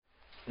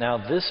Now,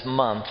 this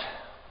month,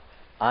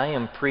 I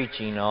am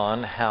preaching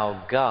on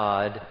how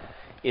God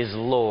is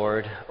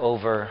Lord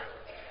over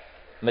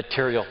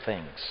material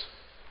things.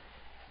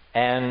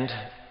 And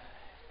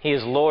He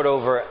is Lord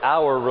over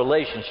our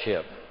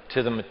relationship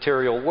to the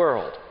material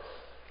world.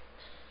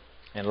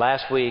 And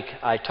last week,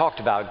 I talked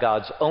about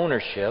God's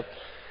ownership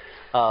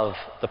of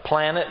the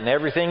planet and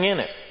everything in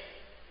it,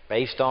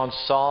 based on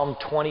Psalm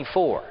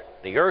 24.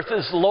 The earth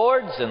is the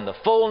Lord's and the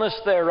fullness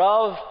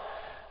thereof,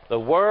 the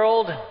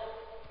world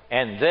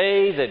and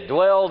they that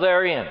dwell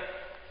therein.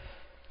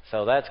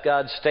 So that's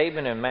God's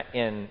statement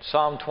in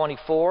Psalm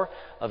 24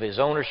 of His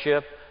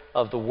ownership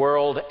of the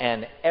world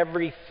and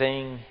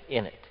everything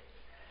in it.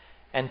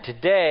 And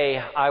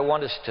today I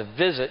want us to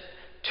visit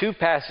two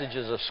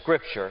passages of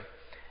Scripture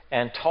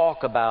and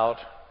talk about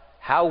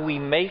how we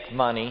make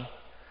money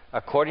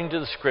according to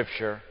the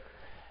Scripture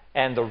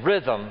and the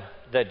rhythm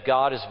that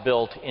God has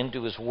built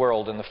into His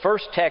world. And the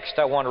first text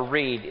I want to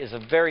read is a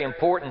very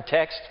important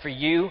text for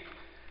you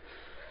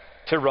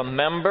to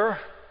remember,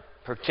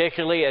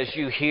 particularly as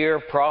you hear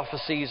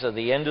prophecies of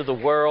the end of the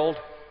world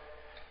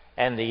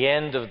and the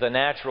end of the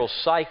natural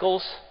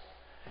cycles.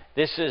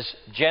 This is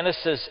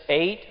Genesis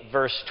 8,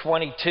 verse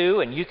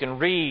 22, and you can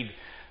read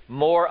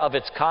more of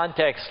its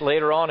context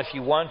later on if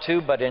you want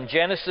to, but in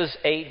Genesis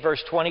 8,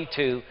 verse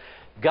 22,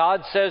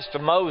 God says to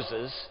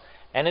Moses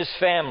and his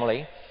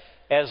family,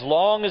 "As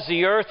long as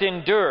the earth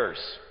endures,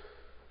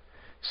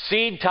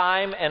 seed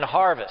time and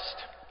harvest,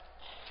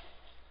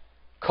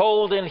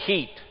 cold and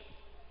heat,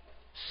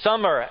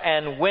 summer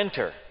and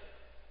winter,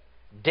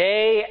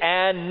 day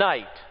and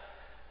night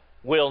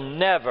will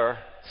never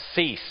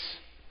cease."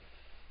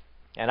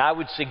 And I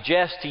would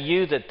suggest to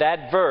you that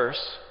that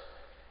verse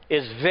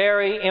is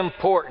very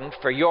important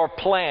for your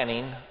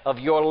planning of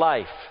your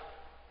life.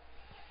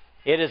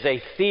 It is a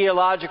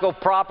theological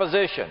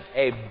proposition,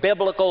 a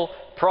biblical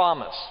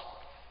promise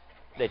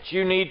that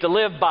you need to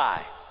live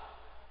by.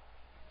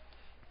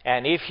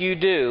 And if you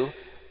do,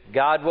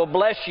 God will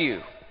bless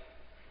you.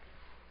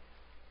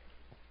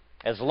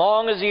 As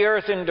long as the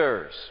earth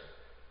endures,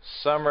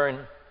 summer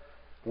and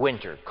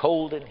winter,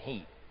 cold and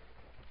heat,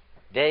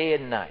 day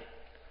and night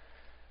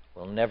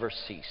will never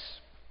cease.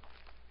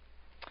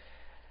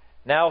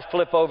 Now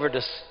flip over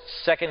to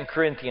 2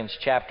 Corinthians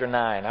chapter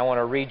 9. I want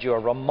to read you a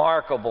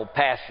remarkable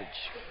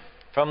passage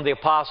from the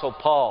Apostle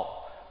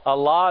Paul. A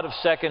lot of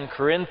 2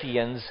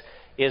 Corinthians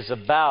is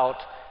about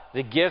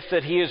the gift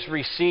that he is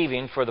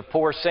receiving for the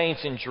poor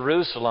saints in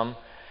Jerusalem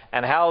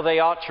and how they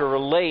ought to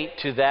relate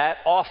to that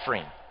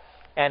offering.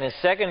 And in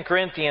 2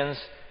 Corinthians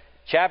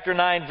chapter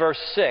 9, verse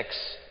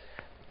 6,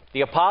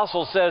 the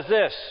apostle says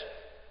this,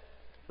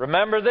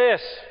 "Remember this,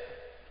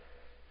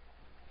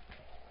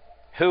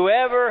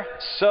 whoever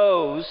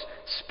sows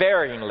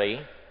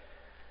sparingly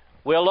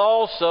will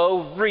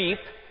also reap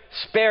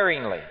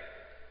sparingly,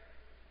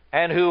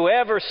 and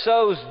whoever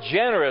sows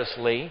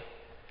generously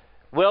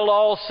will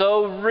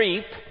also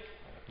reap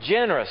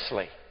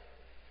generously.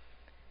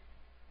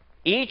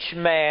 Each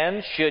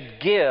man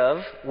should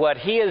give what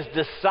he has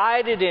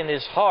decided in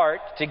his heart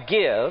to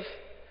give,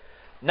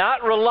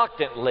 not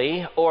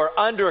reluctantly or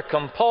under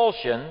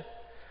compulsion,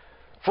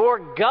 for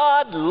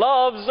God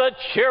loves a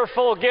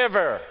cheerful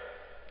giver.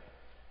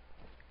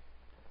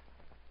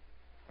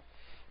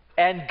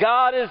 And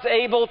God is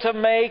able to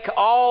make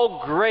all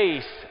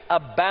grace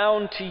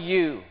abound to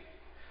you,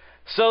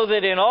 so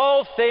that in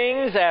all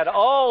things at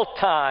all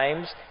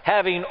times,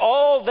 having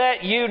all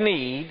that you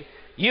need,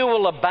 you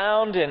will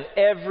abound in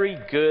every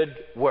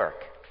good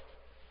work."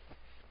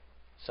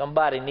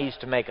 Somebody needs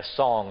to make a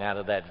song out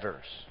of that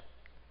verse.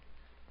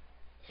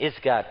 It's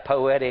got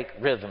poetic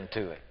rhythm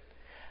to it.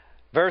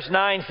 Verse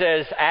 9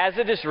 says, "As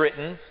it is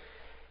written,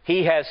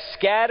 He has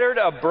scattered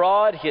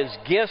abroad His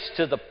gifts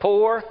to the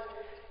poor.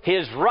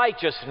 His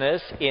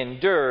righteousness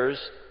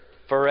endures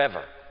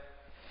forever.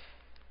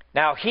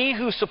 Now He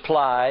who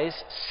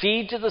supplies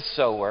seed to the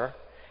sower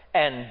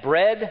and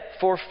bread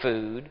for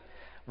food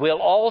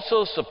will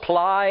also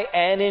supply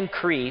and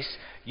increase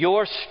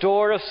your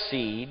store of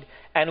seed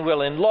and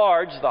will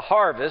enlarge the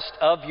harvest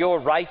of your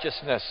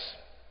righteousness.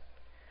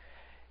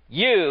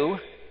 You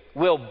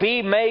will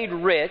be made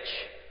rich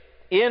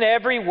in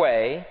every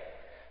way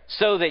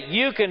so that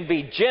you can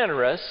be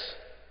generous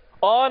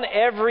on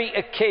every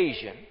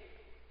occasion.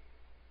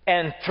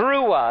 And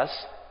through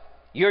us,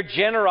 your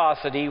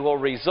generosity will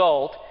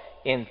result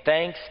in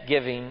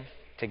thanksgiving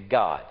to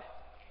God."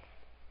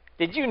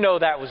 Did you know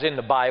that was in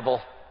the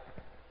Bible?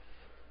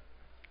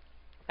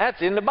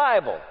 That's in the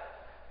Bible.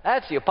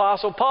 That's the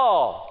Apostle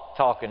Paul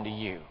talking to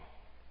you,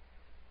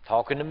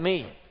 talking to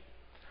me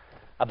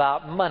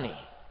about money,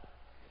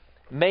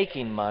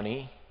 making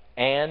money,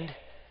 and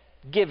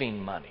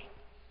giving money.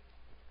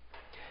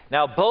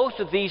 Now, both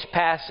of these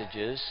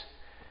passages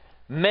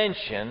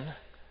mention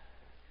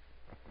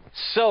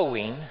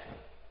sowing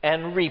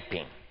and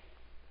reaping.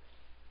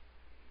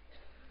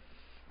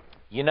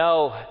 You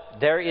know,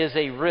 there is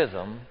a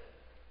rhythm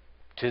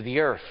to the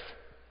earth.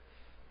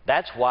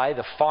 That's why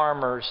the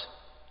Farmer's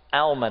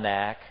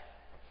Almanac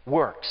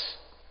works.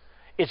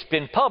 It's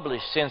been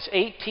published since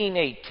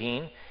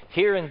 1818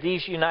 here in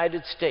these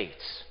United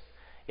States,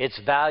 its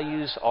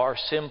values are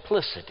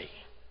simplicity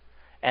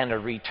and a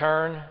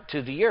return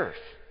to the earth.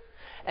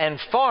 And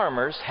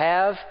farmers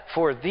have,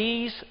 for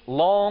these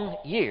long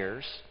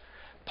years,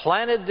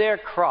 planted their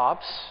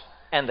crops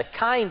and the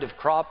kind of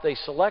crop they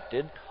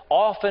selected,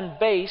 often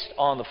based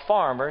on the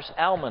farmer's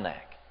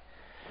almanac.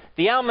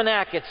 The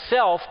almanac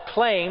itself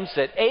claims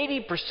that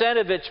 80%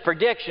 of its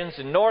predictions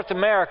in North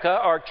America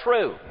are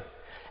true.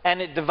 And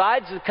it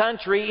divides the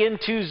country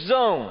into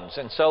zones.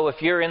 And so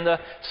if you're in the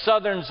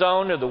southern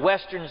zone or the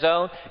western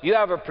zone, you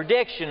have a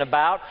prediction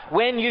about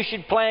when you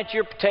should plant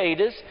your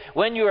potatoes,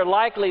 when you are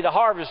likely to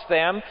harvest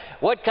them,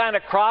 what kind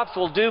of crops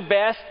will do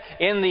best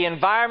in the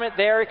environment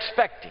they're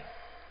expecting.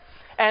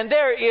 And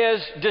there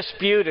is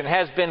dispute, and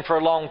has been for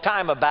a long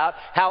time, about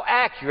how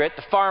accurate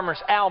the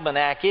farmer's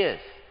almanac is.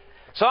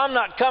 So I'm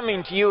not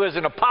coming to you as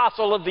an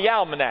apostle of the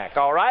almanac,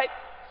 all right?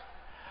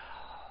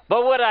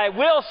 But what I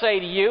will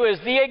say to you is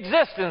the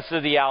existence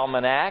of the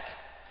almanac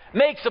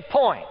makes a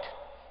point.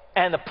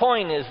 And the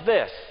point is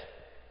this: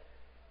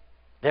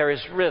 there is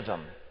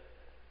rhythm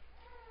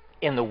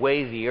in the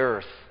way the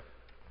earth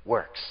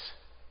works.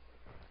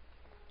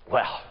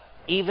 Well,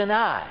 even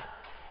I,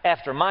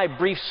 after my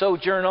brief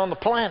sojourn on the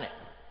planet,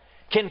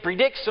 can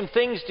predict some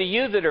things to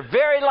you that are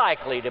very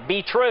likely to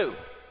be true.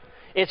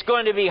 It's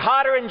going to be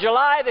hotter in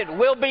July than it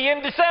will be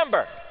in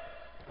December.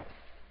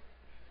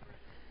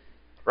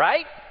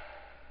 Right?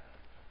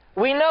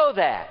 We know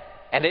that.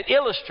 And it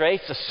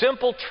illustrates the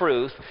simple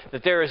truth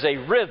that there is a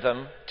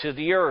rhythm to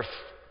the earth.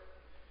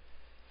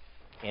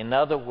 In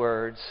other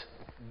words,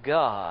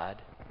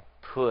 God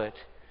put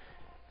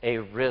a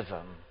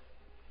rhythm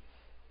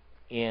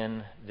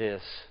in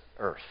this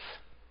earth.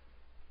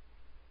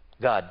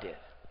 God did.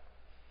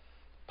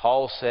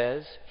 Paul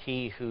says,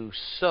 "He who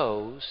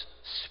sows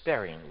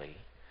sparingly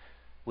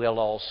will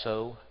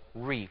also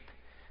reap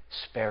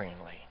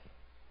sparingly."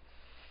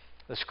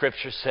 The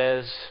Scripture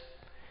says,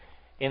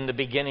 "In the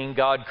beginning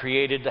God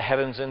created the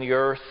heavens and the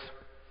earth,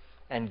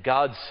 and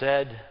God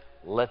said,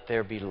 'Let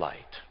there be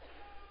light.'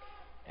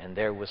 And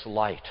there was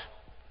light.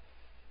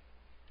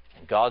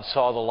 And God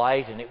saw the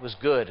light, and it was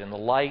good. And the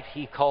light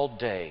He called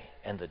day,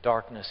 and the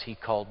darkness He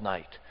called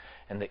night.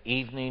 And the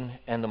evening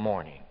and the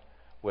morning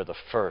were the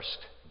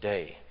first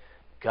day."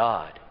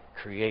 God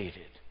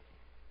created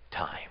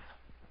time.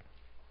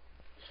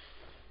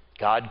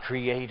 God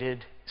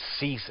created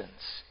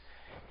seasons.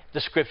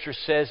 The Scripture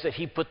says that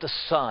He put the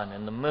sun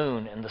and the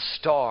moon and the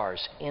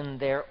stars in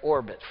their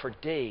orbit for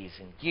days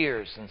and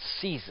years and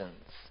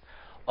seasons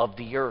of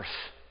the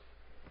earth.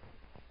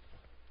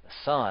 The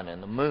sun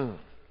and the moon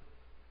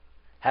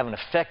have an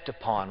effect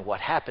upon what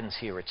happens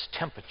here, its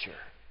temperature,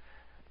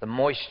 the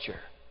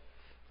moisture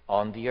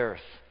on the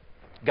earth.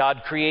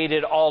 God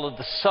created all of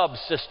the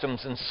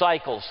subsystems and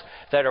cycles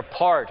that are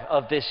part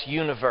of this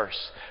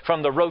universe,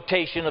 from the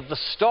rotation of the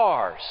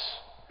stars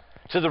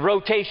to the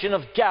rotation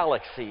of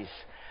galaxies,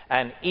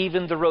 and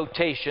even the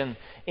rotation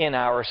in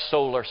our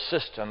solar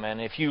system.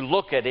 And if you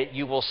look at it,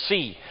 you will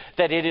see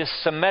that it is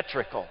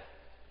symmetrical.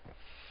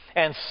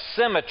 And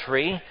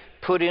symmetry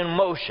put in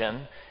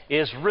motion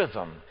is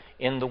rhythm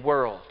in the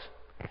world.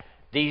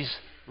 These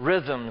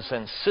rhythms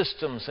and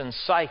systems and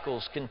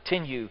cycles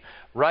continue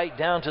right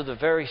down to the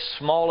very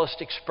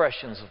smallest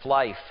expressions of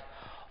life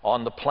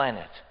on the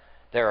planet.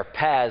 There are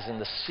paths in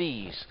the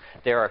seas.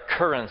 There are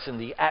currents in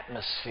the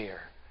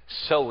atmosphere.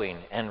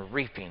 Sowing and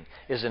reaping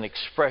is an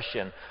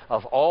expression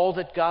of all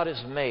that God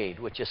has made,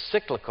 which is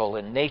cyclical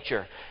in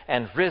nature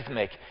and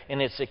rhythmic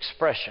in its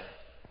expression.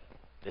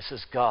 This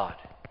is God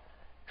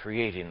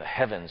creating the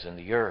heavens and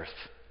the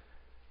earth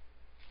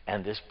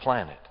and this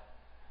planet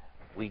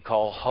we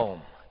call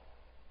home.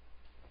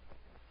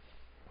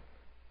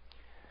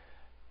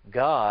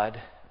 God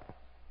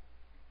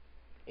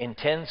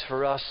intends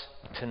for us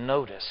to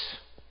notice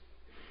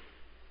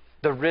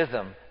the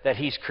rhythm that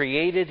He's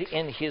created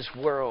in His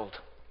world.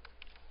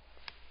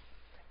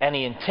 And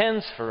He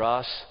intends for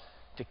us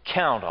to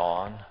count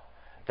on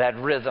that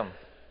rhythm.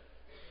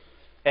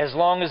 As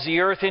long as the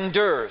earth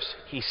endures,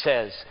 He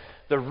says,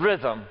 the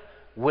rhythm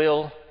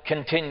will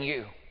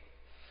continue.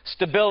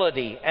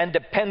 Stability and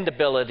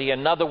dependability,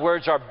 in other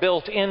words, are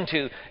built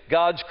into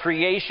God's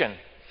creation.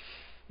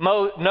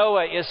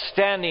 Noah is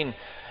standing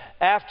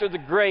after the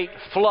great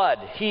flood,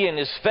 he and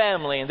his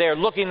family, and they're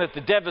looking at the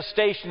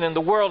devastation in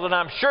the world, and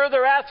I'm sure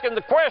they're asking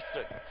the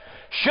question,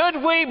 should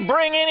we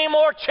bring any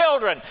more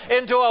children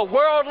into a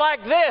world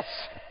like this?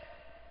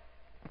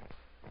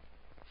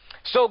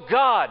 So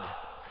God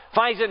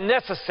finds it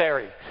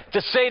necessary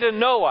to say to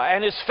Noah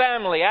and his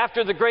family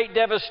after the great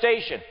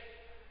devastation,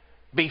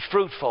 be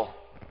fruitful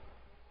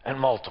and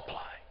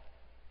multiply.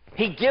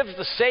 He gives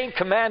the same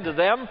command to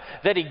them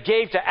that He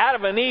gave to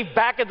Adam and Eve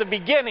back at the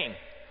beginning.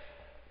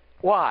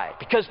 Why?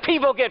 Because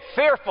people get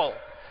fearful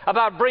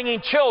about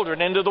bringing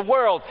children into the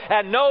world.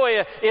 And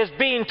Noah is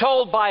being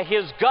told by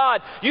his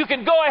God, you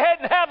can go ahead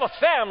and have a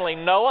family,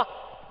 Noah.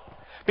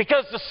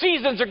 Because the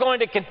seasons are going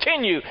to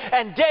continue,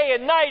 and day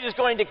and night is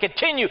going to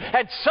continue,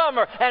 and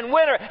summer and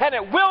winter, and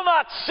it will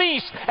not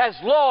cease as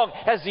long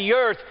as the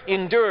earth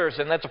endures.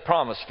 And that's a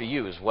promise for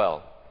you as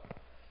well.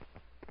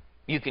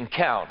 You can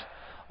count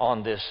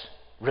on this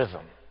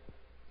rhythm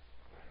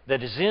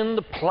that is in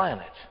the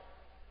planet,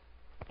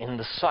 in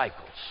the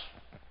cycles,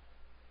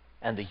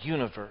 and the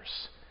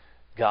universe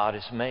God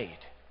has made.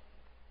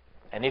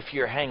 And if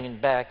you're hanging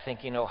back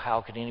thinking, oh,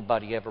 how could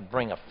anybody ever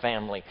bring a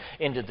family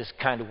into this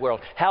kind of world?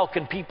 How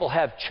can people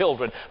have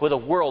children with a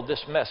world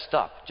this messed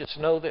up? Just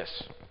know this.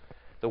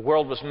 The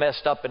world was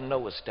messed up in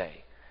Noah's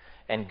day.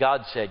 And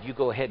God said, you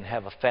go ahead and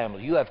have a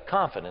family. You have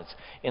confidence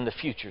in the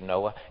future,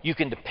 Noah. You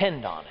can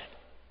depend on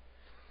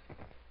it.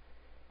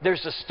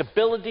 There's a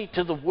stability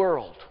to the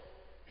world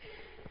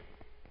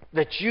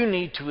that you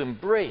need to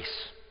embrace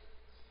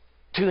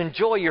to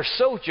enjoy your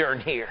sojourn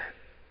here.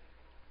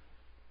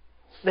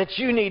 That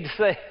you need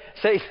to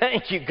say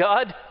thank you,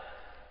 God,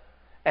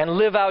 and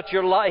live out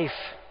your life.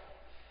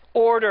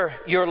 Order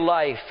your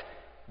life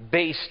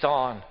based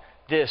on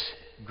this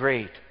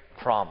great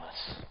promise.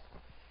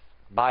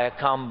 Buy a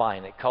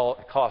combine. It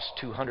costs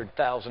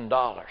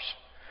 $200,000.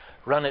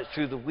 Run it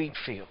through the wheat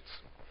fields.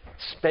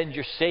 Spend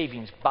your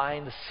savings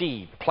buying the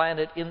seed. Plant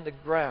it in the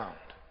ground.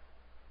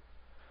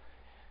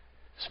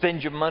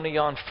 Spend your money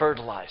on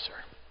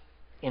fertilizer.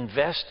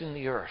 Invest in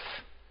the earth.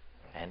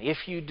 And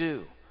if you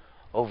do,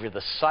 over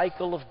the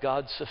cycle of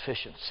God's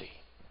sufficiency,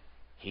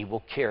 He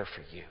will care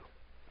for you.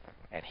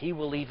 And He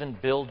will even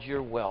build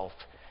your wealth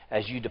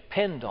as you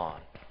depend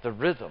on the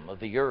rhythm of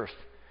the earth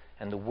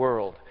and the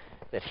world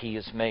that He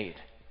has made.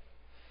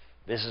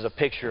 This is a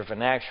picture of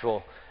an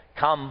actual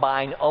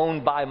combine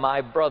owned by my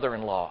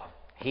brother-in-law.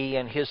 He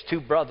and his two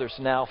brothers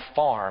now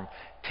farm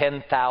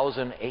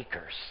 10,000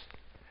 acres.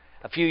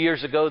 A few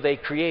years ago, they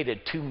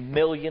created 2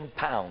 million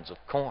pounds of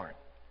corn.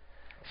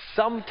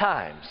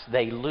 Sometimes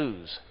they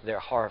lose their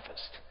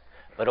harvest.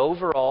 But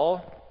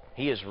overall,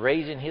 he is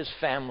raising his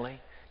family.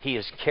 He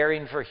is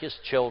caring for his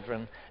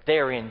children. They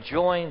are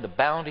enjoying the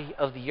bounty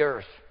of the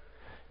earth.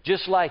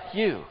 Just like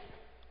you,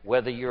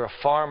 whether you're a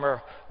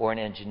farmer or an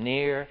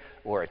engineer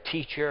or a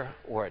teacher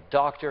or a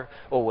doctor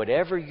or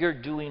whatever you're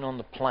doing on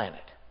the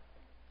planet.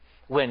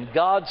 When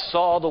God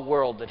saw the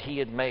world that He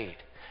had made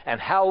and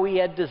how He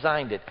had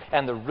designed it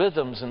and the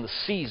rhythms and the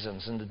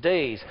seasons and the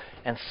days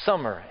and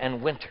summer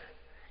and winter,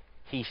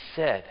 He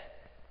said,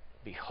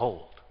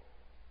 behold,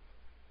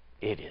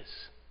 it is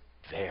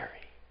very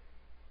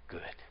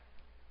good.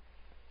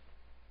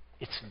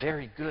 It's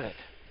very good.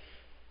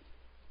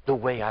 The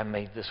way I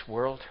made this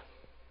world,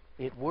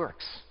 it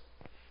works.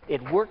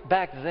 It worked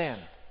back then,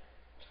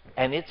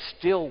 and it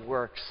still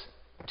works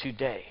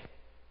today.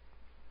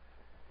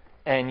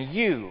 And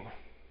you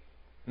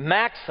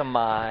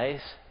maximize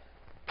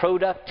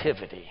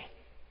productivity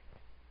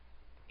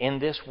in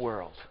this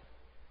world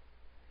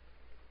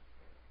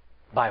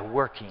by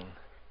working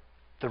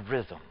the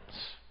rhythms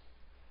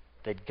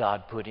that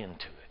God put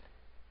into it.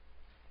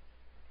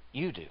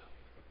 You do.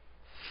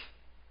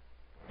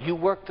 You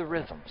work the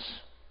rhythms.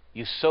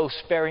 You sow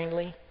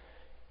sparingly,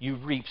 you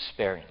reap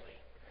sparingly.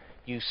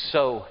 You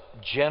sow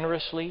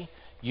generously,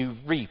 you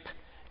reap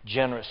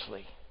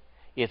generously.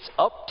 It's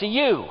up to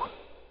you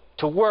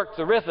to work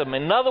the rhythm.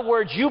 In other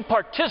words, you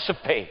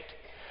participate.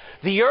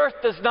 The earth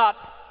does not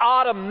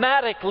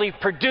automatically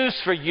produce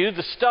for you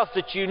the stuff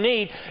that you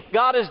need.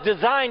 God has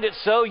designed it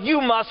so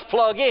you must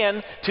plug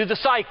in to the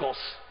cycles.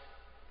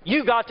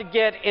 You got to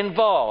get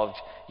involved.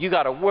 You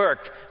got to work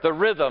the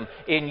rhythm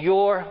in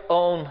your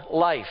own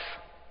life.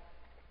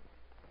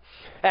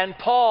 And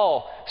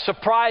Paul,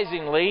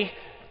 surprisingly,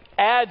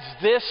 adds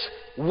this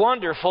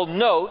wonderful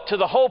note to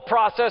the whole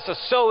process of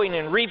sowing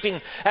and reaping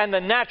and the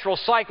natural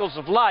cycles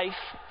of life.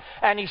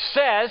 And he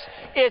says,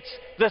 it's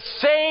the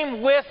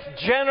same with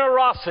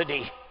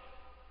generosity.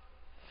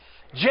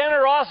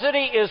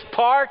 Generosity is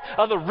part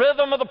of the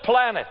rhythm of the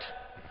planet.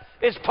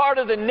 It's part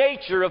of the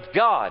nature of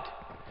God.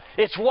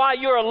 It's why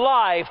you're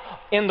alive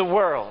in the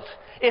world.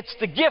 It's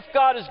the gift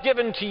God has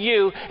given to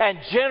you, and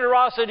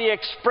generosity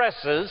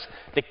expresses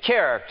the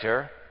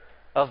character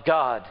of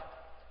God.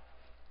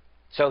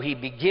 So he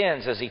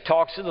begins, as he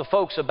talks to the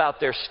folks about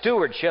their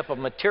stewardship of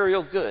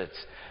material goods,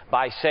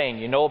 by saying,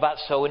 you know about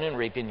sowing and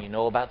reaping, you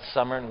know about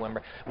summer and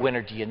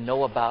winter. Do you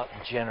know about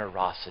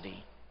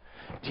generosity?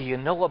 Do you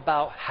know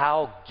about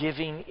how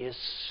giving is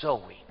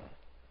sowing?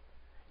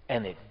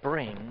 And it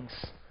brings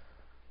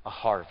a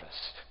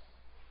harvest.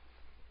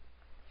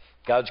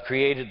 God's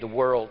created the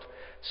world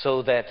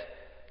so that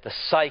the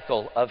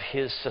cycle of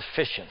His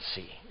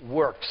sufficiency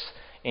works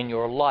in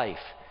your life,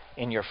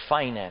 in your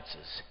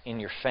finances, in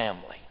your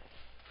family.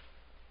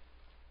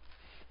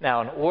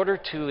 Now, in order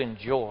to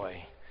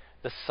enjoy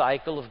the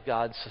cycle of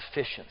God's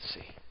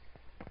sufficiency,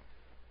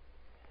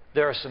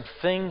 there are some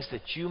things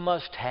that you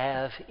must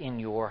have in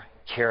your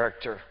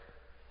character.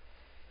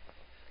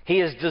 He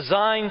has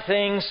designed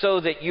things so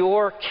that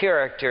your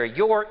character,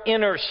 your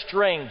inner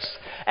strengths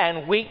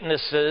and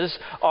weaknesses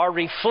are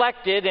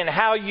reflected in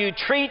how you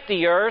treat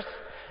the earth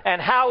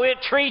and how it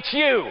treats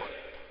you.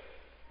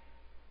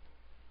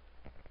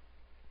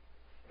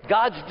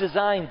 God's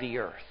designed the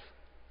earth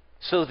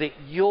so that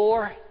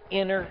your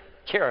inner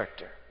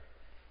character,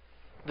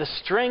 the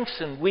strengths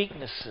and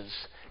weaknesses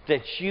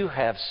that you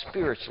have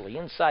spiritually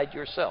inside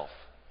yourself,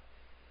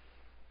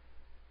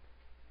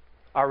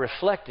 are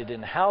reflected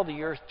in how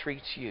the earth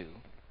treats you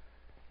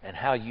and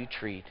how you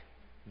treat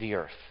the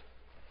earth.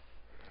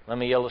 Let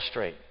me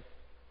illustrate.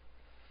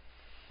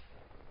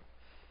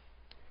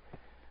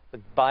 The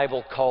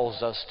Bible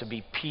calls us to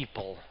be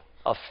people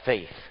of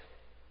faith.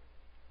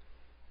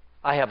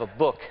 I have a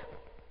book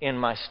in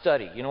my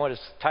study. You know what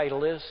its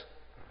title is?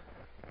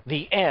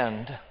 The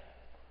End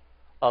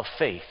of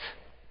Faith.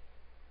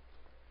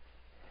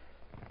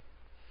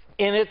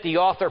 In it, the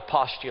author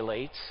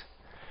postulates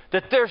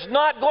that there's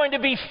not going to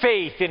be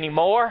faith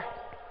anymore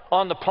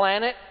on the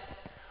planet.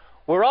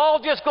 We're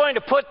all just going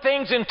to put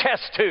things in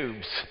test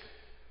tubes.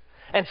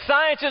 And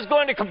science is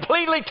going to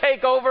completely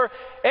take over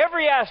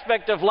every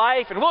aspect of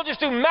life, and we'll just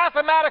do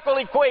mathematical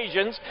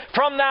equations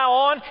from now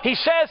on. He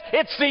says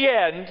it's the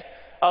end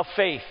of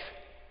faith.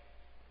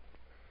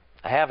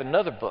 I have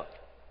another book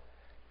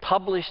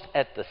published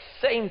at the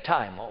same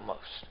time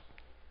almost,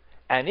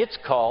 and it's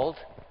called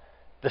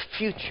The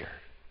Future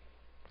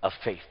of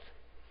Faith.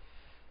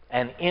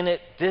 And in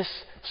it, this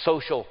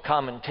social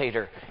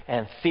commentator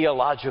and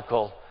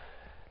theological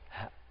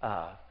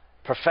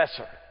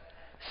professor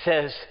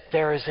says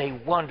there is a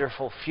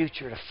wonderful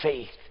future to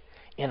faith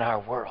in our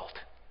world.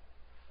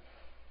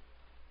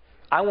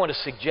 I want to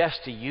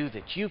suggest to you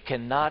that you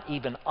cannot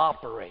even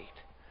operate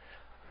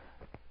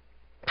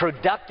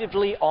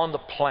productively on the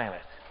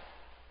planet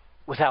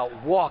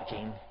without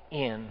walking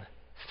in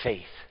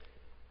faith.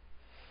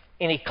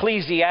 In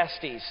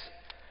Ecclesiastes,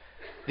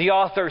 the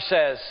author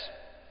says,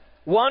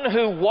 "One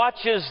who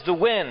watches the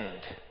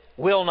wind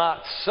will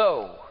not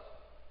sow,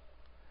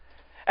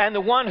 and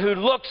the one who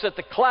looks at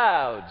the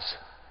clouds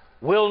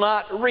will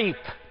not reap.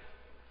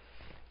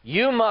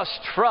 You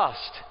must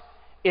trust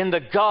in the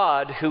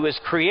God who has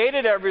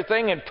created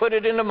everything and put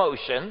it into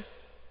motion.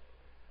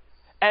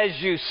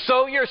 As you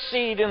sow your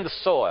seed in the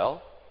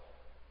soil,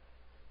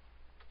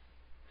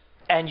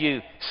 and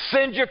you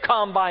send your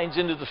combines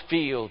into the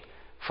field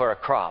for a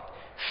crop."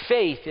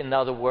 Faith, in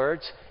other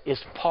words,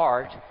 is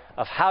part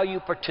of how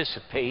you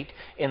participate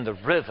in the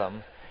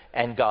rhythm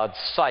and God's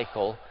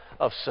cycle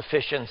of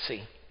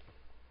sufficiency.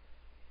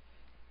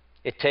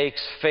 It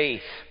takes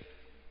faith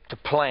to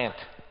plant.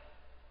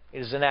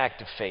 It is an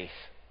act of faith.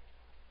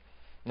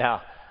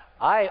 Now,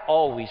 I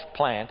always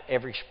plant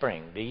every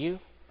spring. Do you?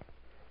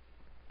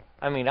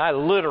 I mean, I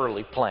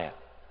literally plant.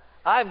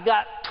 I've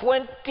got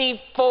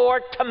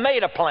 24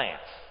 tomato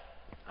plants.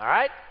 All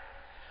right?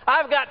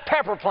 I've got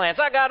pepper plants.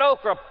 I've got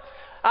okra.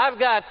 I've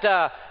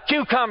got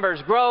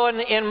cucumbers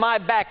growing in my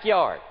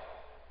backyard.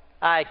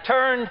 I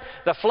turned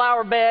the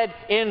flower bed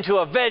into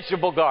a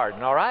vegetable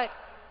garden, all right?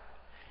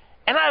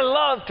 And I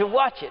love to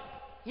watch it.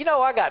 You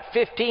know, I got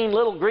 15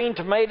 little green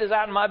tomatoes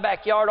out in my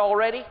backyard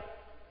already.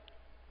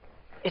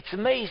 It's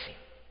amazing.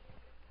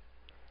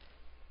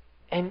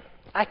 And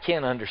I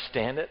can't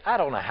understand it. I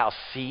don't know how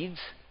seeds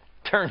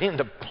turn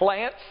into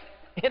plants.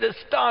 It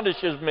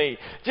astonishes me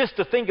just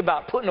to think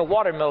about putting a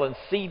watermelon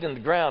seed in the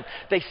ground.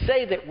 They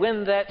say that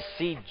when that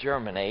seed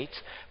germinates,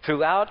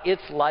 throughout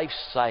its life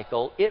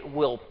cycle, it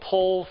will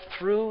pull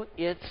through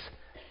its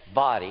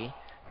body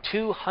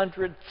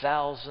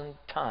 200,000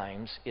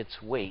 times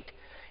its weight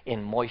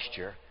in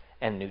moisture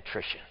and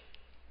nutrition.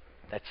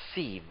 That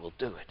seed will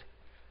do it.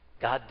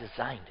 God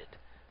designed it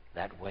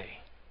that way.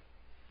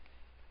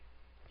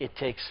 It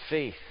takes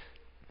faith.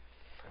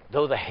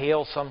 Though the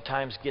hail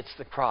sometimes gets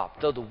the crop,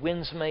 though the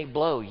winds may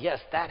blow, yes,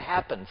 that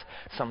happens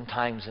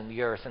sometimes in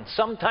the earth. And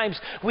sometimes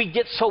we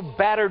get so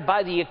battered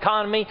by the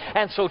economy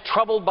and so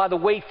troubled by the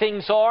way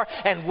things are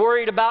and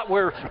worried about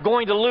we're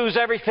going to lose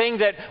everything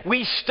that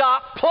we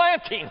stop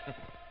planting.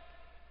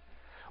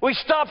 We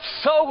stop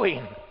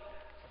sowing.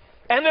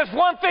 And there's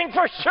one thing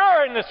for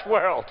sure in this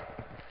world.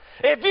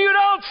 If you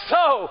don't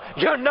sow,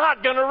 you're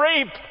not going to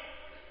reap.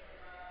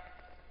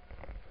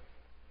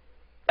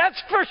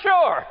 That's for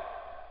sure.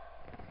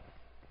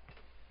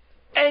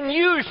 And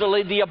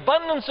usually the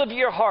abundance of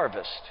your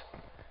harvest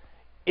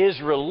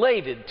is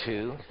related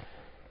to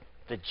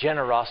the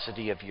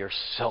generosity of your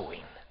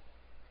sowing.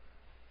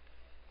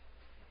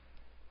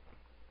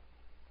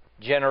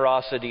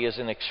 Generosity is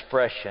an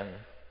expression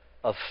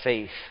of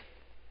faith.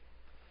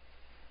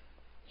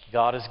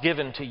 God has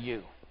given to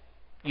you.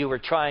 You are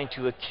trying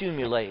to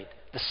accumulate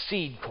the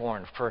seed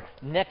corn for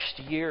next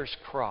year's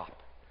crop.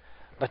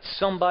 But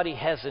somebody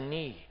has a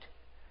need.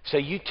 So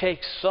you take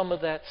some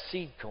of that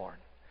seed corn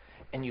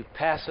and you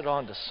pass it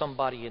on to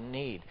somebody in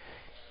need.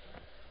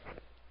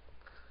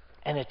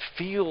 And it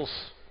feels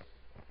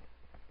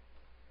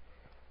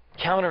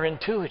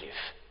counterintuitive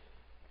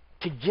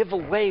to give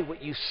away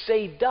what you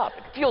saved up.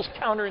 It feels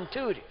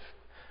counterintuitive.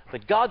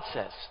 But God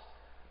says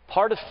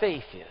part of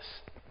faith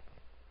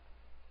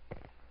is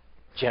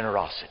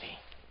generosity.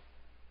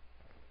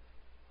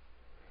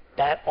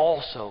 That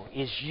also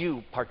is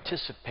you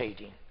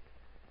participating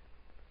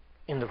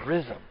in the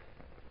rhythm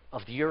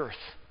of the earth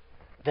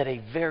that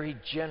a very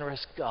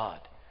generous God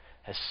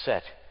has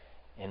set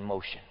in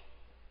motion.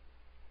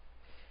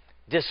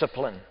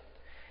 Discipline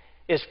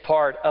is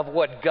part of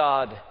what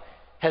God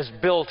has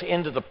built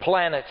into the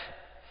planet.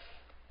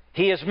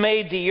 He has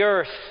made the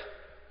earth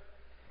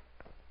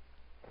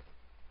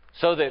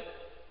so that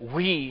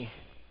we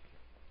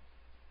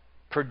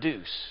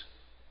produce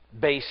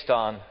based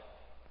on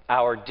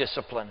our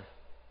discipline.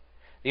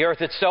 The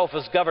earth itself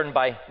is governed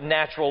by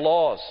natural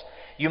laws.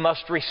 You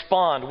must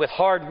respond with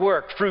hard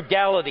work,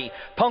 frugality,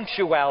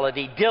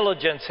 punctuality,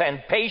 diligence,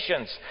 and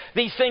patience.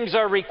 These things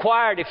are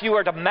required if you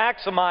are to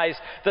maximize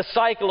the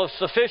cycle of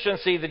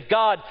sufficiency that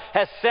God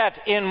has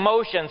set in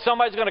motion.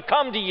 Somebody's going to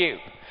come to you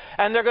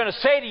and they're going to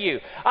say to you,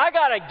 I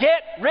got a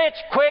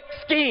get-rich-quick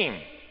scheme.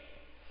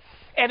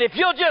 And if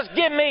you'll just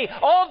give me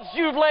all that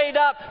you've laid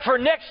up for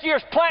next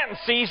year's planting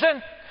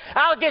season,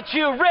 I'll get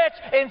you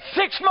rich in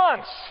 6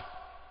 months.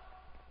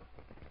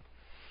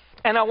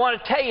 And I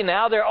want to tell you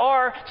now, there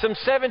are some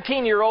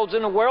 17-year-olds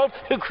in the world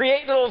who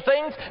create little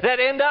things that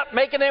end up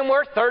making them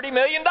worth $30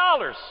 million.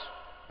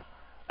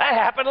 That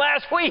happened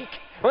last week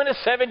when a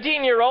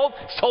 17-year-old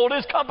sold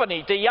his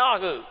company to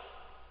Yahoo.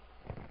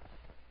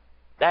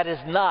 That is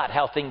not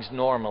how things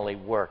normally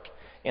work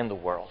in the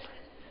world.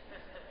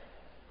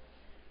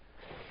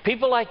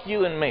 People like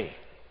you and me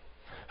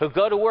who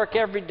go to work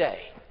every day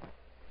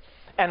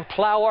and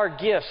plow our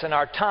gifts and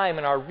our time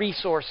and our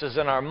resources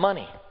and our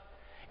money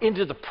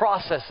into the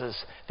processes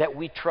that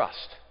we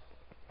trust.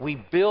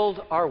 We build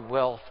our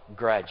wealth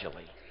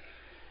gradually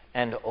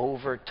and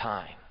over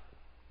time.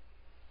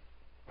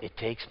 It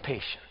takes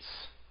patience.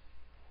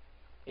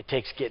 It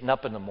takes getting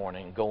up in the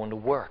morning and going to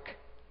work.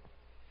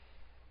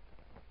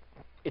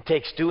 It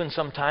takes doing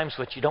sometimes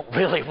what you don't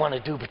really want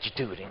to do, but you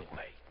do it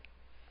anyway.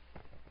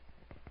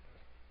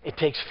 It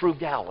takes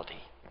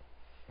frugality.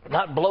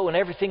 Not blowing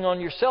everything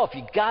on yourself.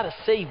 You've got to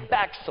save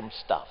back some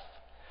stuff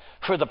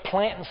for the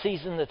planting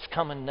season that's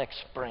coming next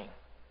spring.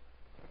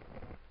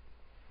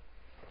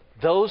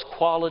 Those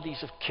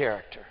qualities of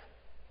character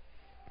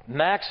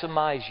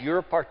maximize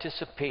your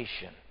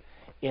participation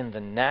in the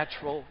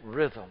natural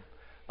rhythm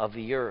of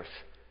the earth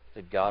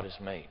that God has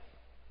made.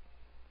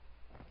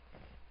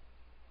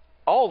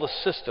 All the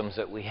systems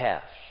that we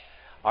have,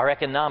 our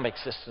economic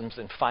systems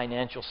and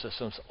financial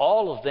systems,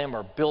 all of them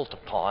are built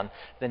upon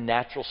the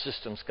natural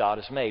systems God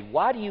has made.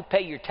 Why do you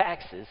pay your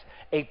taxes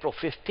April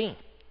 15th?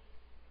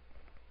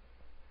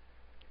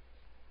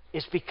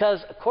 It's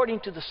because,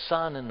 according to the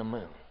sun and the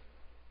moon,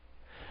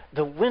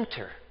 the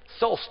winter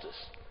solstice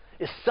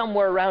is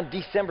somewhere around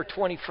December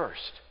 21st.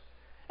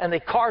 And they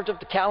carved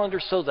up the calendar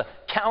so the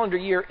calendar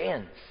year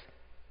ends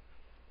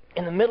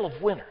in the middle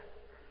of winter.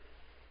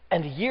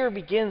 And the year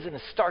begins and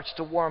it starts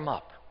to warm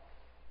up.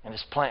 And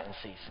it's planting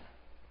season.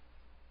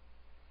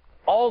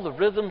 All the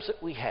rhythms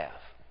that we have,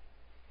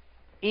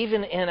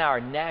 even in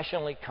our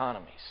national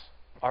economies,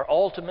 are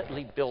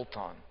ultimately built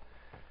on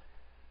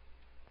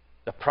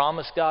the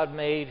promise God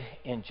made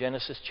in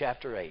Genesis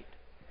chapter 8.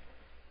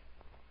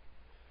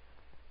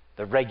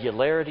 The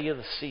regularity of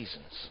the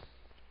seasons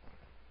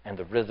and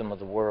the rhythm of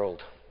the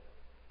world.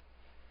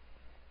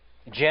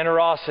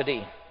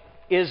 Generosity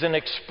is an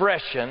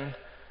expression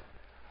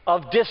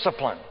of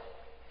discipline.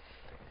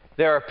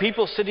 There are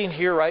people sitting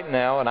here right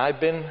now, and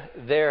I've been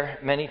there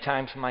many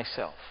times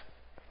myself,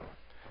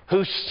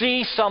 who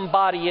see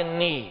somebody in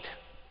need,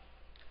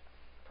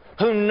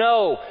 who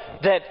know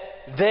that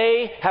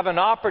they have an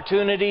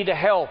opportunity to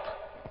help,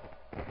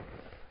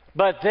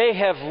 but they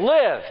have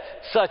lived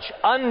such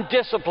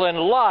undisciplined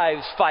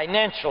lives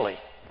financially.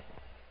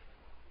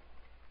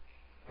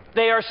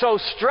 They are so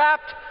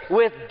strapped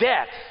with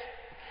debt.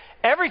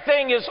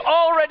 Everything is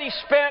already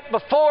spent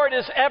before it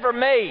is ever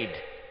made.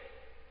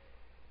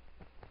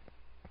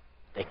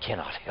 They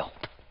cannot help.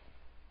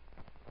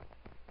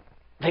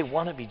 They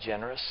want to be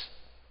generous,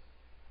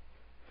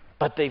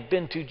 but they've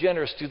been too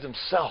generous to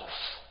themselves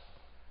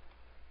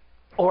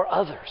or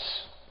others.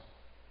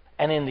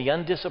 And in the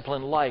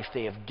undisciplined life,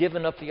 they have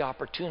given up the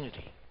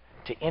opportunity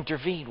to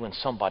intervene when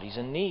somebody's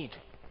in need.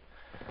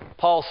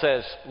 Paul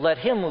says, let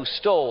him who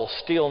stole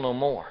steal no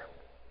more.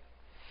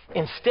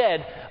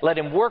 Instead, let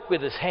him work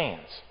with his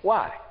hands.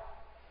 Why?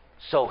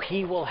 So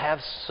he will have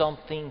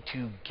something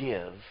to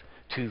give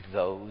to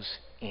those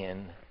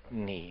in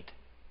need.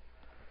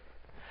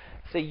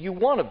 See, you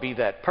want to be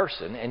that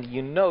person, and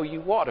you know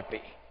you ought to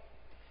be.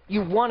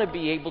 You want to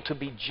be able to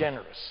be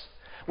generous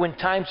when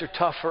times are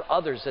tough for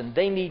others and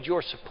they need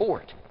your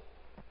support.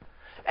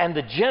 And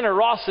the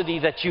generosity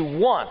that you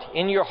want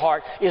in your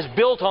heart is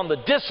built on the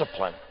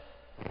discipline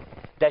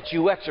that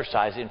you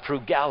exercise in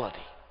frugality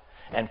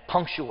and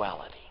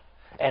punctuality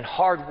and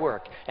hard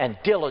work and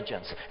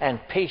diligence and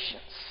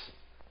patience.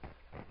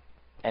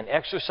 And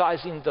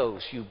exercising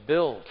those, you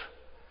build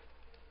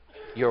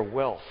your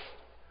wealth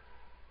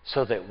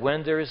so that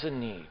when there is a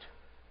need,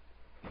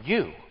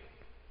 you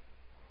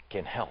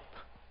can help.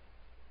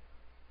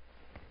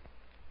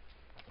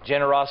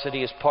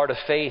 Generosity is part of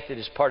faith. It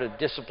is part of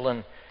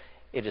discipline.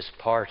 It is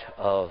part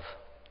of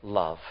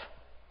love.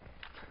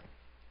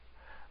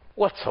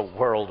 What's a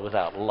world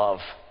without love?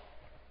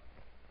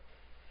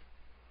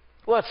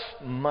 What's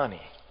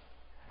money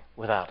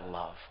without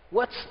love?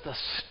 What's the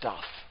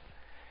stuff?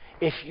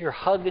 If you're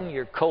hugging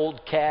your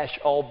cold cash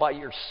all by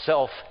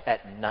yourself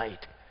at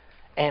night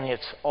and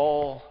it's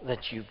all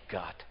that you've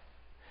got,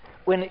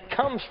 when it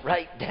comes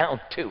right down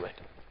to it,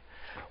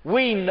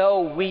 we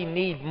know we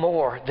need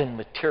more than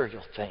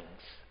material things.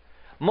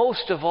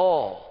 Most of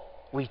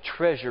all, we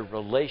treasure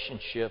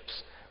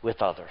relationships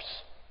with others.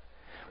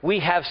 We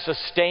have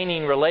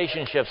sustaining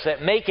relationships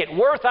that make it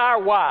worth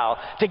our while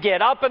to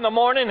get up in the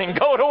morning and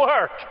go to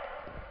work.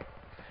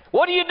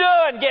 What are you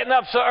doing getting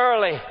up so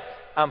early?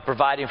 I'm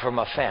providing for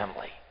my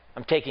family.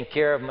 I'm taking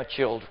care of my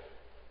children.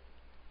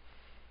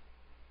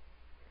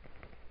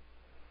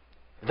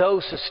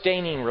 Those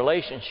sustaining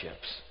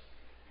relationships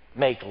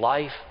make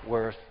life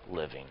worth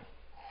living.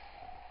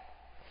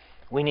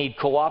 We need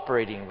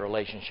cooperating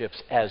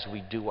relationships as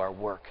we do our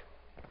work.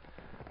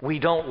 We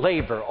don't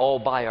labor all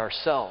by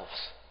ourselves.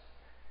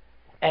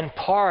 And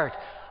part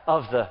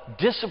of the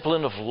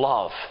discipline of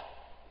love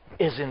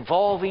is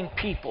involving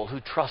people who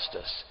trust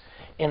us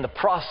in the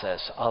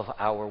process of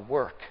our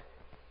work.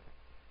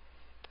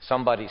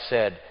 Somebody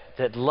said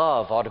that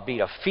love ought to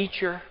be a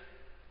feature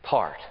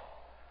part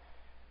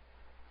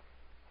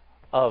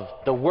of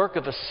the work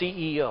of a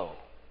CEO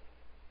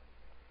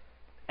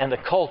and the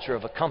culture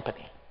of a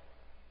company.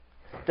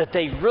 That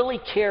they really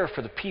care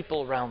for the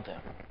people around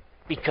them,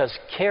 because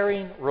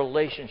caring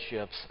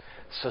relationships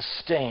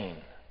sustain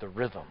the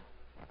rhythm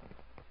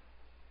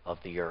of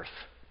the earth.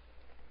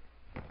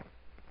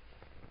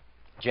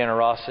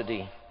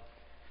 Generosity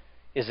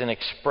is an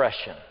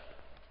expression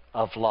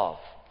of love.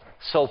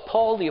 So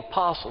Paul the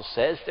Apostle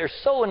says there's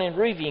sowing and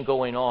reaping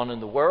going on in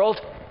the world,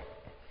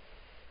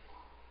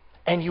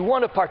 and you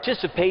want to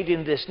participate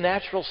in this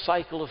natural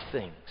cycle of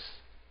things.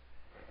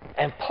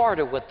 And part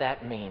of what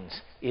that means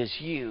is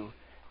you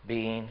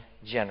being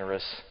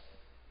generous.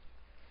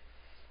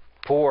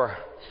 Poor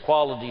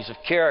qualities of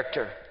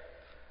character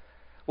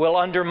will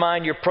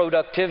undermine your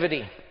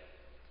productivity.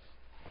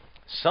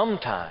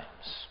 Sometimes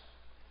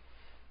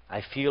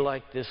I feel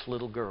like this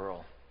little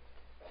girl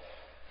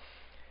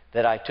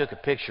that I took a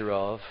picture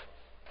of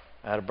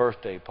at a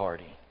birthday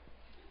party.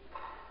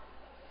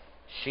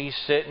 She's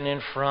sitting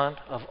in front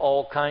of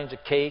all kinds of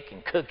cake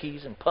and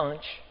cookies and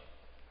punch.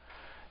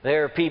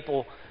 There are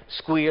people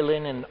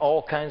squealing and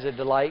all kinds of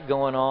delight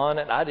going on,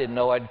 and I didn't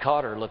know I'd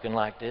caught her looking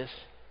like this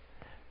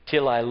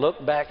till I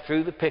looked back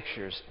through the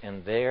pictures,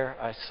 and there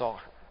I saw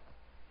her.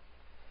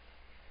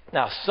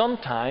 Now,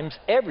 sometimes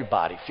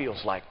everybody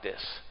feels like this.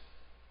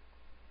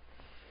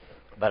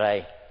 But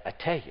I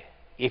tell you,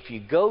 if you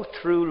go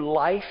through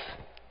life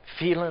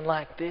feeling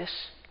like this,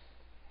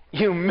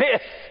 you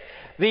miss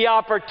the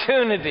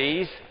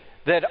opportunities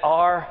that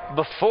are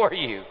before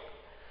you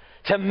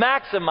to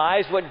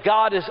maximize what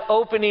God is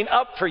opening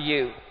up for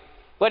you,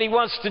 what He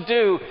wants to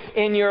do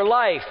in your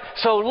life.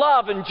 So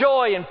love and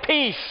joy and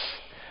peace,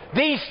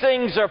 these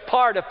things are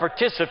part of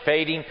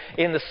participating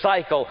in the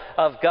cycle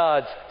of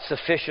God's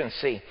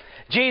sufficiency.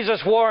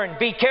 Jesus warned,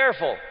 be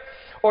careful,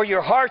 or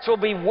your hearts will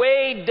be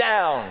weighed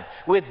down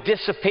with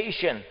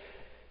dissipation,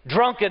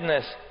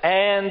 drunkenness,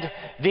 and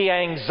the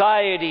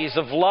anxieties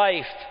of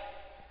life.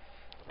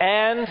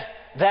 And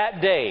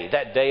that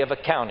day of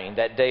accounting,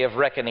 that day of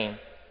reckoning,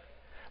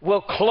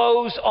 will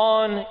close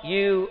on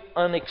you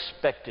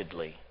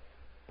unexpectedly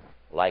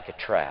like a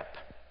trap.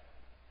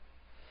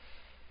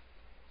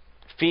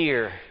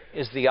 Fear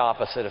is the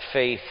opposite of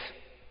faith.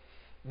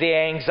 The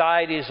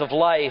anxieties of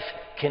life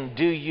can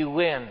do you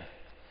in.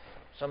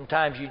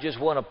 Sometimes you just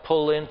want to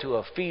pull into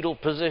a fetal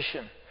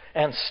position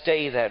and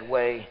stay that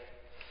way.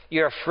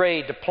 You're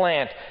afraid to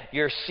plant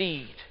your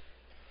seed.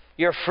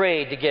 You're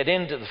afraid to get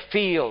into the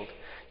field.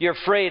 You're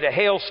afraid a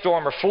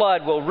hailstorm or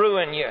flood will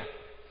ruin you.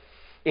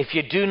 If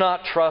you do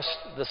not trust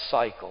the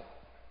cycle,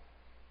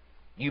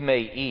 you may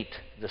eat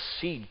the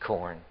seed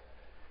corn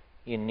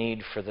you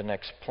need for the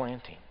next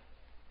planting.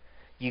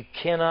 You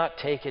cannot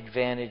take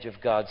advantage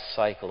of God's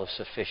cycle of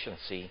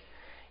sufficiency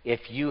if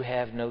you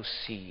have no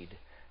seed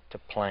to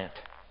plant.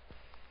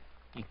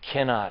 You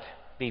cannot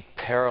be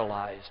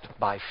paralyzed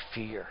by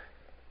fear.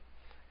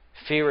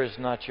 Fear is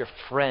not your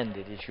friend,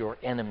 it is your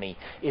enemy.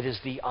 It is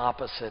the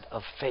opposite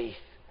of faith.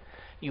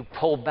 You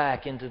pull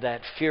back into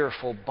that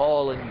fearful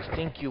ball and you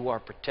think you are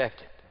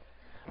protected.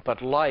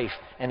 But life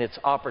and its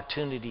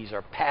opportunities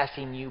are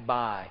passing you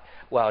by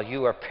while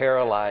you are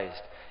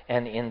paralyzed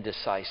and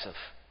indecisive.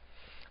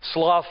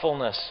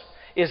 Slothfulness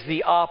is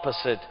the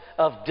opposite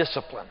of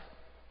discipline.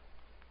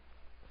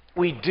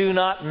 We do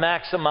not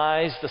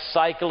maximize the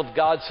cycle of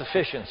God's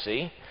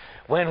sufficiency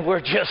when we're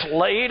just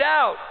laid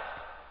out,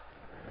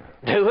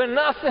 doing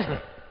nothing.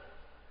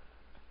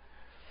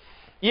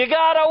 You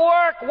got to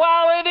work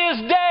while it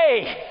is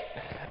day.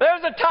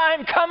 There's a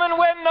time coming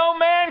when no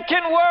man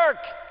can work.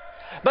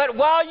 But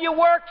while you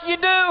work, you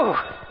do.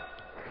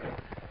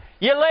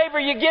 You labor,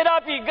 you get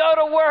up, you go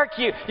to work,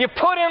 you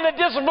put in the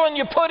discipline,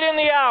 you put in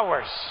the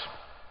hours.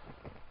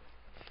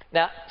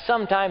 Now,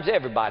 sometimes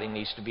everybody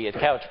needs to be a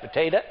couch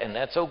potato, and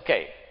that's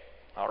okay.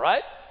 All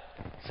right?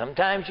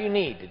 Sometimes you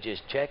need to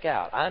just check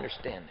out. I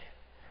understand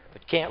that.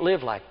 But you can't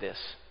live like this.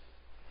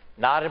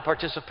 not to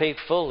participate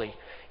fully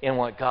in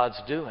what God's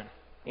doing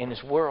in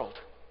His world.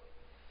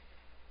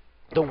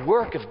 The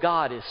work of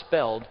God is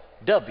spelled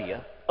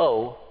W-O-R-K.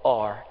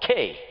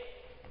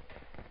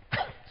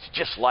 It's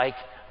just like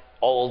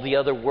all the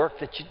other work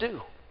that you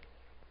do.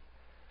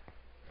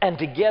 And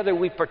together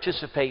we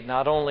participate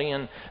not only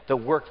in the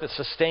work that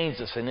sustains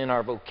us and in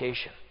our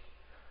vocation,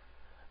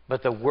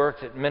 but the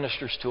work that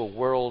ministers to a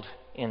world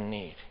in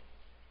need.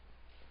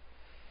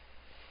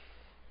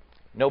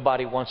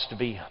 Nobody wants to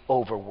be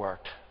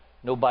overworked.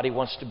 Nobody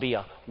wants to be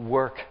a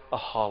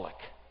workaholic.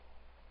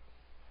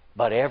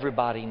 But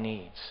everybody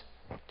needs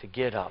to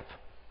get up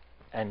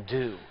and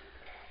do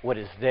what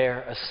is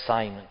their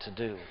assignment to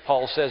do.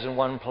 Paul says in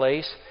one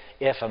place,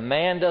 if a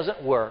man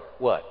doesn't work,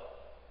 what?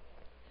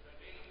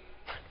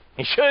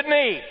 He shouldn't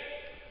eat.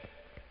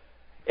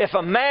 If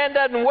a man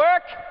doesn't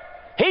work,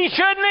 he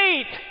shouldn't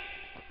eat.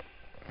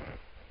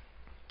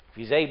 If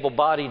he's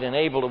able-bodied and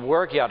able to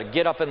work, he ought to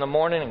get up in the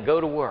morning and go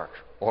to work.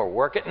 Or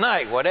work at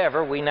night,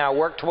 whatever. We now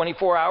work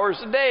 24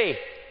 hours a day.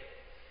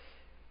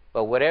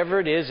 But whatever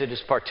it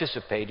is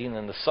participating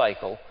in the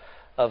cycle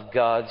of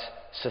God's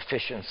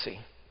sufficiency.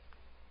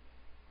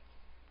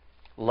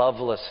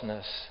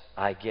 Lovelessness,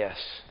 I guess,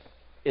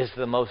 is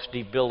the most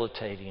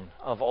debilitating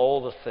of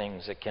all the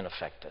things that can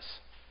affect us.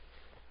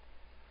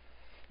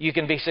 You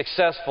can be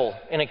successful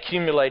in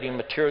accumulating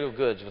material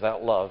goods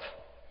without love,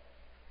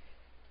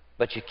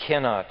 but you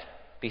cannot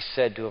be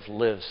said to have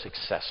lived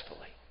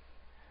successfully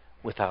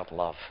without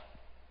love.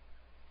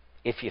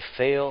 If you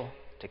fail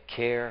to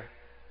care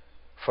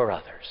for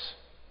others,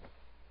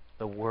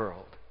 the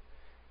world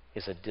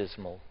is a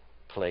dismal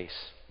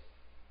place.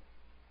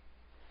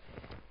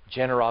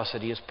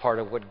 Generosity is part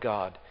of what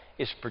God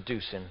is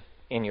producing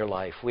in your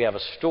life. We have a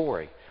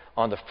story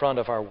on the front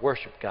of our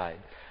worship guide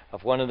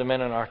of one of the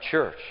men in our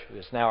church, who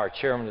is now our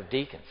chairman of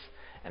deacons,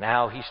 and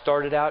how he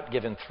started out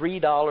giving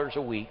 $3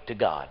 a week to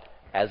God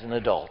as an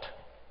adult.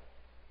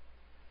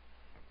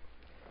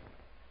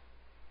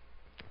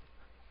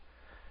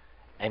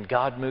 And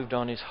God moved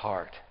on his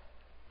heart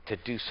to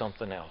do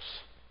something else.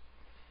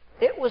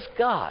 It was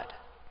God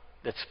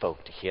that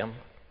spoke to him.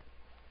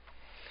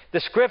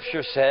 The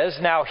Scripture says,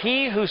 now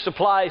he who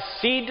supplies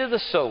seed to the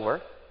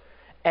sower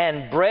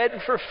and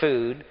bread for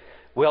food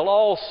will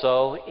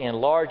also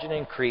enlarge and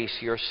increase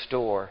your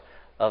store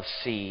of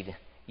seed.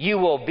 You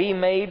will be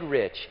made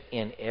rich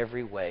in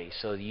every way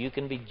so that you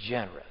can be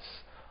generous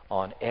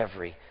on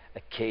every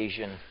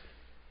occasion.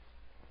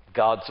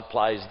 God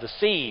supplies the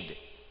seed.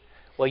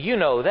 Well, you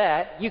know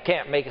that. You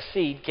can't make a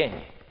seed, can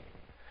you?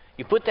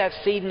 You put that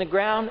seed in the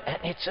ground, and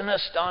it's an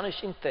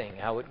astonishing thing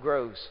how it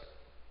grows.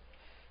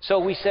 So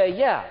we say,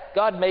 yeah,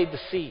 God made the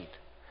seed.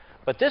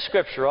 But this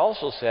Scripture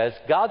also says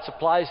God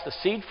supplies the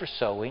seed for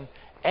sowing,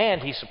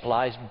 and He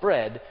supplies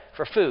bread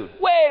for food.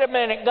 Wait a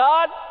minute,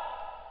 God.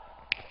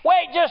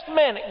 Wait just a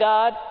minute,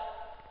 God.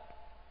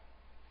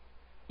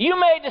 You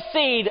made the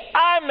seed,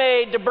 I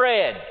made the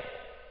bread.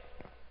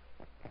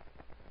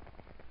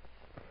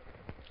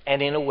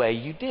 And in a way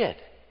you did.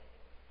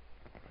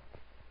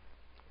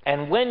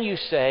 And when you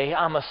say,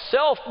 I'm a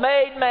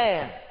self-made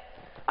man,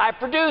 I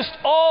produced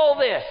all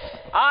this,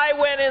 I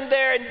went in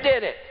there and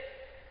did it,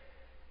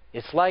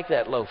 it's like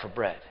that loaf of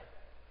bread.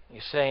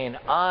 You're saying,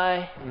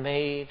 I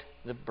made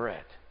the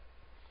bread.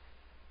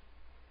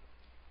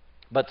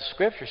 But the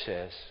Scripture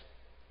says,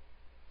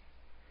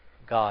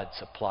 God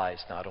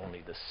supplies not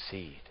only the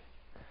seed,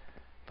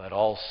 but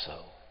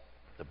also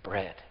the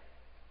bread.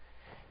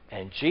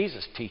 And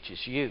Jesus teaches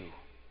you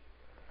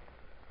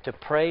to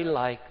pray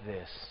like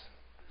this: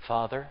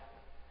 Father,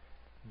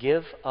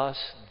 give us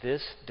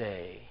this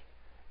day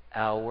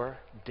our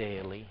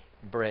daily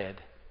bread.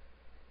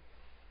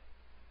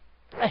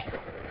 Hey,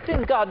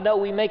 didn't God know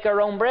we make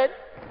our own bread?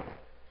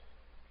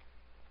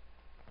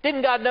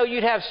 Didn't God know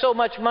you'd have so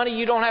much money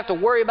you don't have to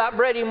worry about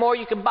bread anymore?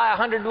 You can buy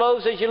 100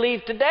 loaves as you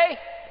leave today?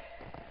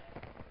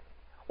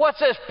 What's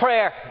this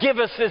prayer, give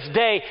us this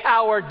day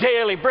our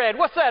daily bread?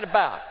 What's that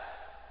about?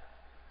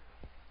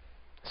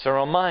 It's a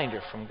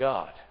reminder from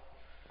God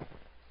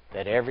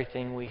that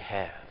everything we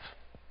have,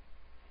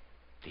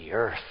 the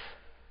earth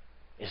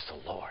is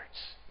the Lord's,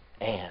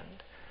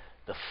 and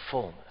the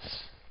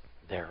fullness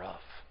thereof.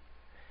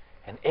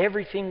 And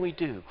everything we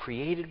do,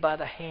 created by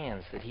the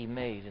hands that He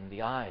made and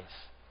the eyes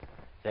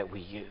that we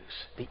use,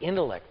 the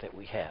intellect that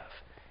we have,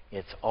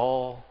 it's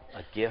all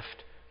a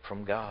gift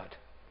from God.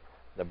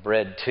 The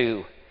bread,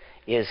 too,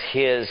 is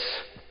His.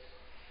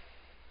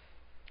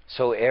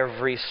 So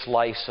every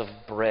slice of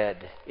bread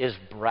is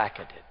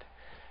bracketed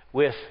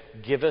with,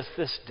 give us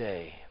this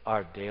day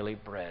our daily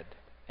bread.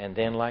 And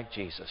then, like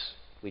Jesus,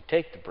 we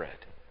take the bread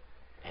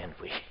and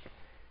we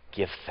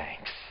give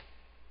thanks.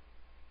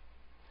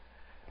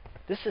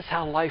 This is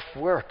how life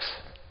works.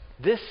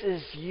 This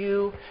is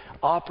you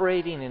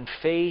operating in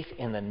faith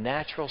in the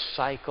natural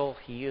cycle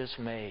He has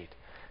made.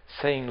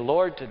 Saying,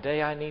 Lord,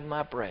 today I need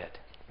my bread.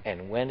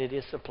 And when it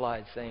is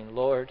supplied, saying,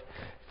 Lord,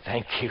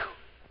 thank you.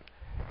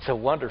 It's a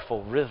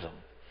wonderful rhythm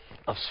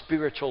of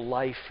spiritual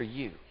life for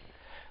you.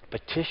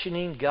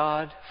 Petitioning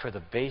God for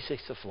the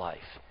basics of life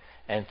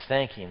and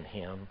thanking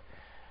Him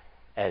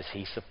as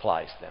He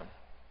supplies them.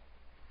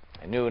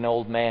 I knew an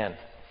old man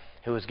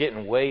who was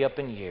getting way up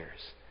in years,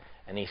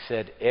 and he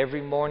said,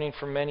 every morning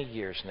for many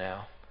years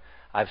now,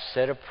 I've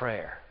said a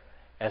prayer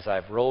as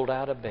I've rolled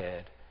out of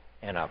bed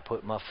and I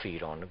put my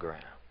feet on the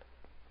ground.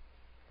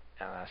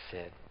 And I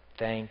said,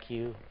 thank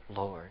you,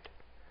 Lord,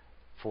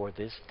 for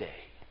this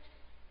day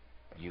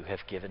you have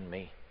given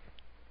me.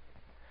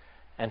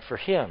 And for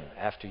him,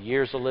 after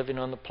years of living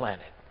on the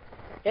planet,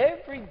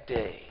 every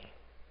day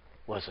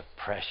was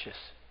a precious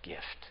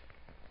gift.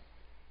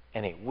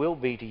 And it will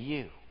be to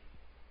you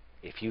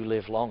if you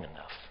live long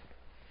enough.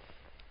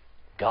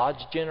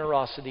 God's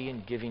generosity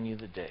in giving you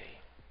the day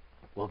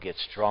will get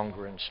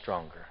stronger and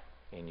stronger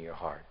in your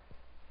heart.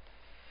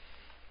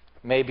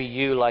 Maybe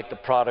you, like the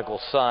prodigal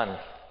son,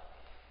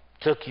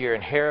 took your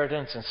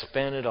inheritance and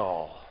spent it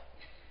all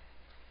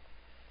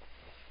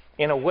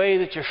in a way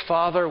that your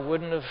father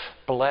wouldn't have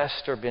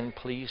blessed or been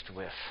pleased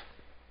with.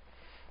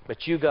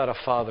 But you got a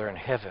Father in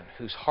heaven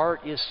whose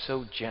heart is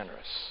so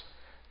generous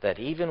that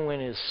even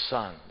when his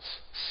sons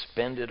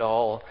spend it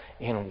all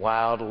in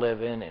wild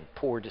living and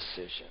poor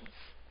decisions,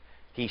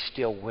 he's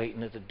still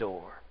waiting at the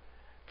door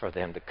for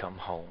them to come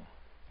home.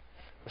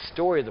 The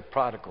story of the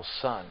prodigal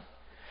son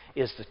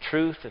is the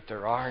truth that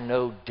there are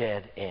no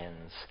dead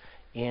ends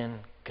in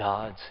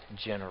God's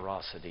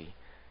generosity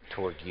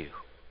toward you.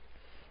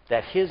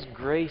 That His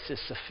grace is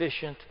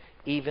sufficient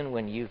even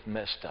when you've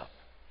messed up.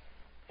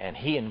 And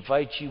He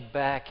invites you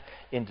back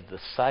into the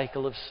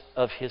cycle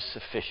of His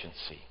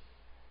sufficiency,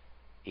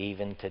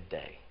 even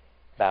today.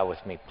 Bow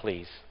with me,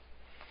 please.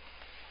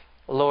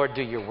 Lord,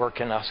 do your work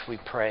in us, we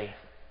pray.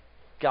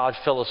 God,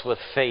 fill us with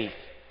faith.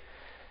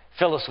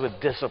 Fill us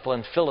with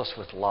discipline. Fill us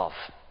with love.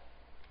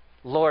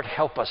 Lord,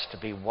 help us to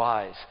be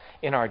wise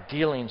in our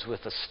dealings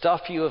with the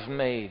stuff you have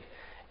made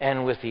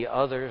and with the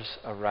others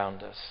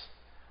around us.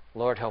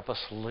 Lord, help us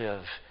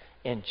live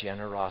in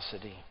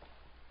generosity.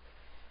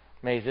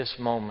 May this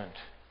moment,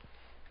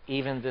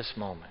 even this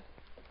moment,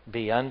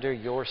 be under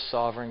your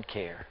sovereign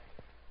care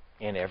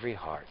in every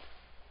heart.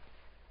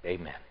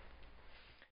 Amen.